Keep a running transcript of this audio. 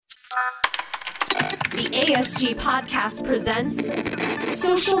The ASG podcast presents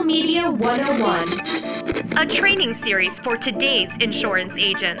Social Media 101, a training series for today's insurance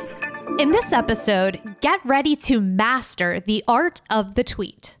agents. In this episode, get ready to master the art of the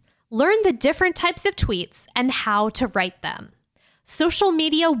tweet. Learn the different types of tweets and how to write them. Social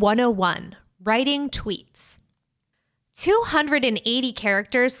Media 101, writing tweets. 280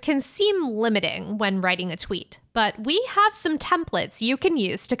 characters can seem limiting when writing a tweet, but we have some templates you can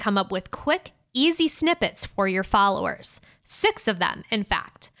use to come up with quick, easy snippets for your followers. 6 of them, in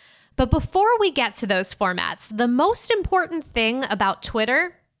fact. But before we get to those formats, the most important thing about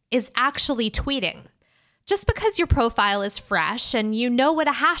Twitter is actually tweeting. Just because your profile is fresh and you know what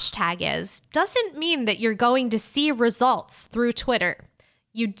a hashtag is, doesn't mean that you're going to see results through Twitter.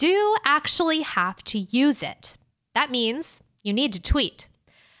 You do actually have to use it. That means you need to tweet.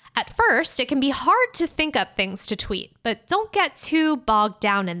 At first, it can be hard to think up things to tweet, but don't get too bogged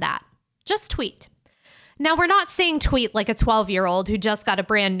down in that. Just tweet. Now, we're not saying tweet like a 12-year-old who just got a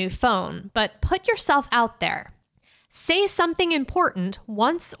brand new phone, but put yourself out there. Say something important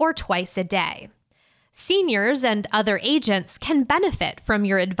once or twice a day. Seniors and other agents can benefit from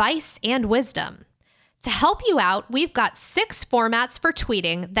your advice and wisdom. To help you out, we've got 6 formats for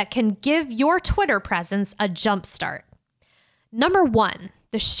tweeting that can give your Twitter presence a jumpstart. Number 1,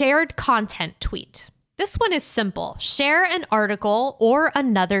 the shared content tweet. This one is simple. Share an article or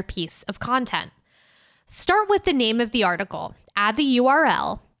another piece of content. Start with the name of the article, add the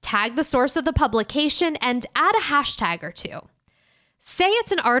URL, tag the source of the publication, and add a hashtag or 2. Say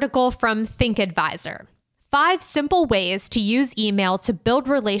it's an article from ThinkAdvisor. 5 simple ways to use email to build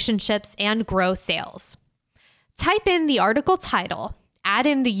relationships and grow sales. Type in the article title, add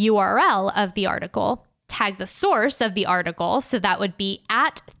in the URL of the article, tag the source of the article, so that would be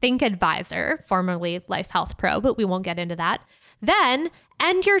at ThinkAdvisor, formerly Life Health Pro, but we won't get into that. Then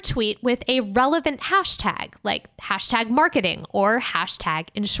end your tweet with a relevant hashtag, like hashtag marketing or hashtag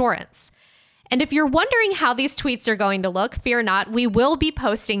insurance. And if you're wondering how these tweets are going to look, fear not, we will be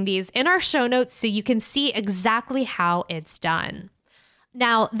posting these in our show notes so you can see exactly how it's done.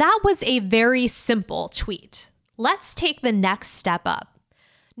 Now, that was a very simple tweet. Let's take the next step up.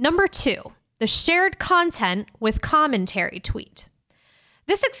 Number 2, the shared content with commentary tweet.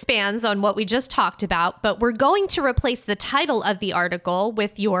 This expands on what we just talked about, but we're going to replace the title of the article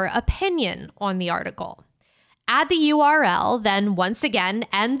with your opinion on the article. Add the URL, then once again,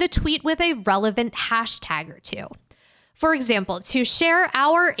 end the tweet with a relevant hashtag or 2. For example, to share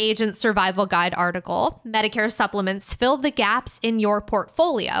our Agent Survival Guide article, Medicare Supplements Fill the Gaps in Your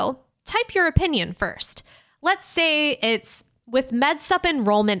Portfolio, type your opinion first. Let's say it's, with MedSup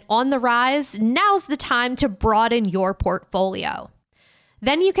enrollment on the rise, now's the time to broaden your portfolio.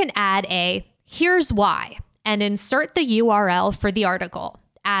 Then you can add a here's why and insert the URL for the article.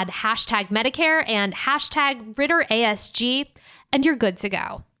 Add hashtag Medicare and hashtag Ritter ASG, and you're good to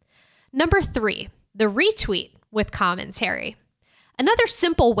go. Number 3, the retweet with commentary. Another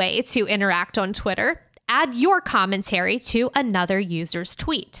simple way to interact on Twitter, add your commentary to another user's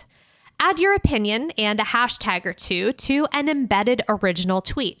tweet. Add your opinion and a hashtag or 2 to an embedded original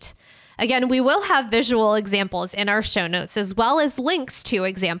tweet. Again, we will have visual examples in our show notes as well as links to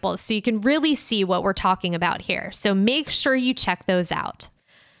examples so you can really see what we're talking about here. So make sure you check those out.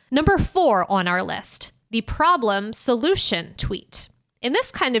 Number 4 on our list, the problem solution tweet. In this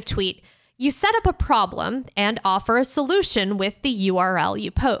kind of tweet, you set up a problem and offer a solution with the URL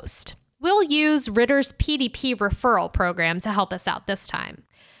you post. We'll use Ritter's PDP referral program to help us out this time.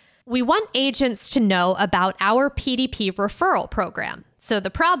 We want agents to know about our PDP referral program. So the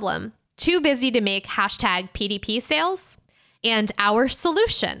problem, too busy to make hashtag PDP sales, and our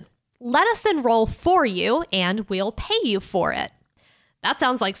solution, let us enroll for you and we'll pay you for it. That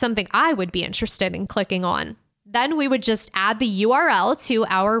sounds like something I would be interested in clicking on. Then we would just add the URL to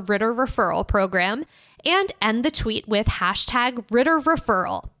our Ritter referral program and end the tweet with hashtag Ritter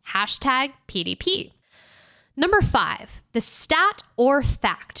referral, hashtag PDP. Number 5, the stat or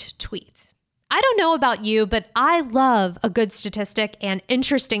fact tweet. I don't know about you, but I love a good statistic and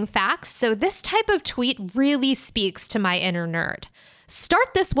interesting facts, so this type of tweet really speaks to my inner nerd.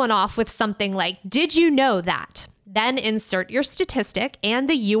 Start this one off with something like, did you know that? Then insert your statistic and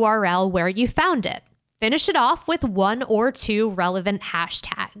the URL where you found it. Finish it off with 1 or 2 relevant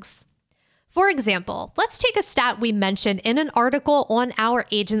hashtags. For example, let's take a stat we mentioned in an article on our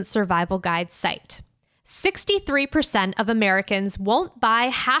Agent Survival Guide site. 63% of Americans won't buy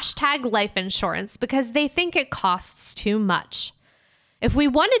hashtag life insurance because they think it costs too much. If we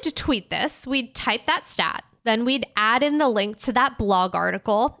wanted to tweet this, we'd type that stat, then we'd add in the link to that blog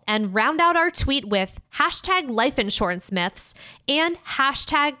article and round out our tweet with hashtag life insurance myths and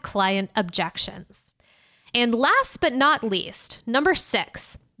hashtag client objections. And last but not least, number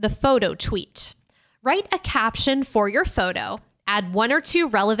 6, the photo tweet. Write a caption for your photo, add 1 or 2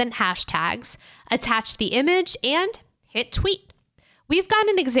 relevant hashtags, attach the image, and hit tweet. We've got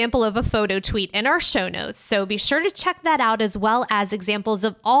an example of a photo tweet in our show notes, so be sure to check that out, as well as examples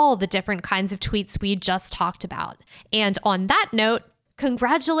of all the different kinds of tweets we just talked about. And on that note,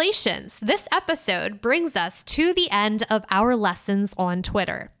 congratulations! This episode brings us to the end of our lessons on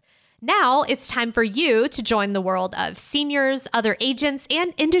Twitter. Now it's time for you to join the world of seniors, other agents,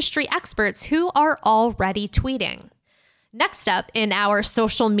 and industry experts who are already tweeting. Next up in our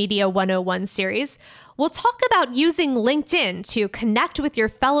Social Media 101 series, we'll talk about using LinkedIn to connect with your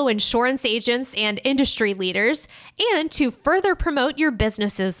fellow insurance agents and industry leaders and to further promote your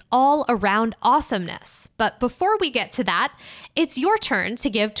business's all-around awesomeness. But before we get to that, it's your turn to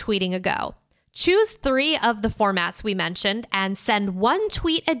give tweeting a go. Choose 3 of the formats we mentioned and send 1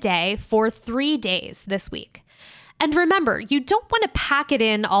 tweet a day for 3 days this week. And remember, you don't want to pack it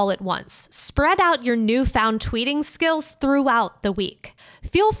in all at once. Spread out your newfound tweeting skills throughout the week.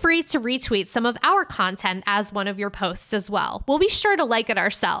 Feel free to retweet some of our content as one of your posts as well. We'll be sure to like it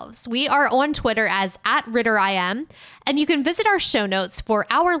ourselves. We are on Twitter as @RitterIM, and you can visit our show notes for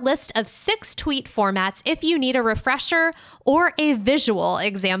our list of 6 tweet formats if you need a refresher or a visual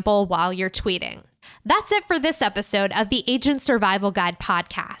example while you're tweeting. That's it for this episode of the Agent Survival Guide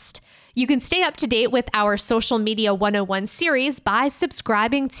podcast. You can stay up to date with our Social Media 101 series by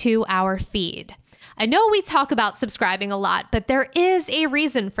subscribing to our feed. I know we talk about subscribing a lot, but there is a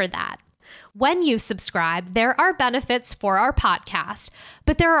reason for that. When you subscribe, there are benefits for our podcast,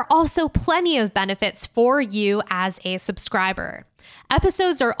 but there are also plenty of benefits for you as a subscriber.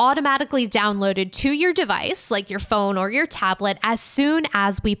 Episodes are automatically downloaded to your device, like your phone or your tablet, as soon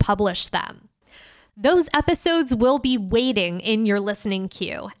as we publish them. Those episodes will be waiting in your listening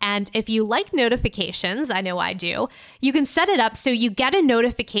queue. And if you like notifications, I know I do, you can set it up so you get a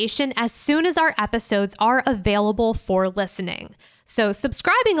notification as soon as our episodes are available for listening. So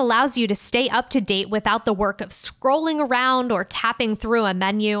subscribing allows you to stay up to date without the work of scrolling around or tapping through a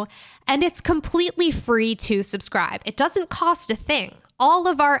menu. And it's completely free to subscribe. It doesn't cost a thing. All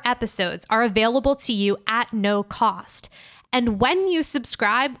of our episodes are available to you at no cost. And when you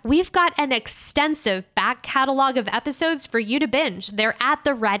subscribe, we've got an extensive back catalog of episodes for you to binge. They're at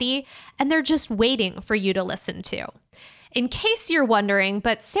the ready, and they're just waiting for you to listen to. In case you're wondering,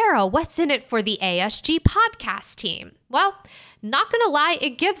 but Sarah, what's in it for the ASG podcast team? Well, not gonna lie,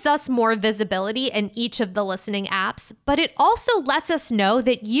 it gives us more visibility in each of the listening apps, but it also lets us know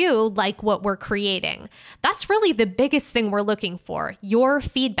that you like what we're creating. That's really the biggest thing we're looking for, your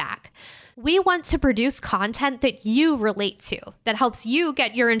feedback. We want to produce content that you relate to, that helps you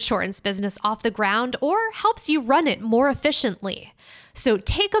get your insurance business off the ground or helps you run it more efficiently. So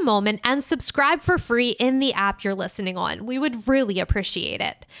take a moment and subscribe for free in the app you're listening on. We would really appreciate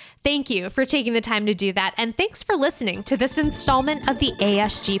it. Thank you for taking the time to do that, and thanks for listening to this installment of the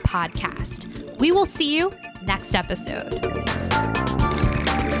ASG podcast. We will see you next episode.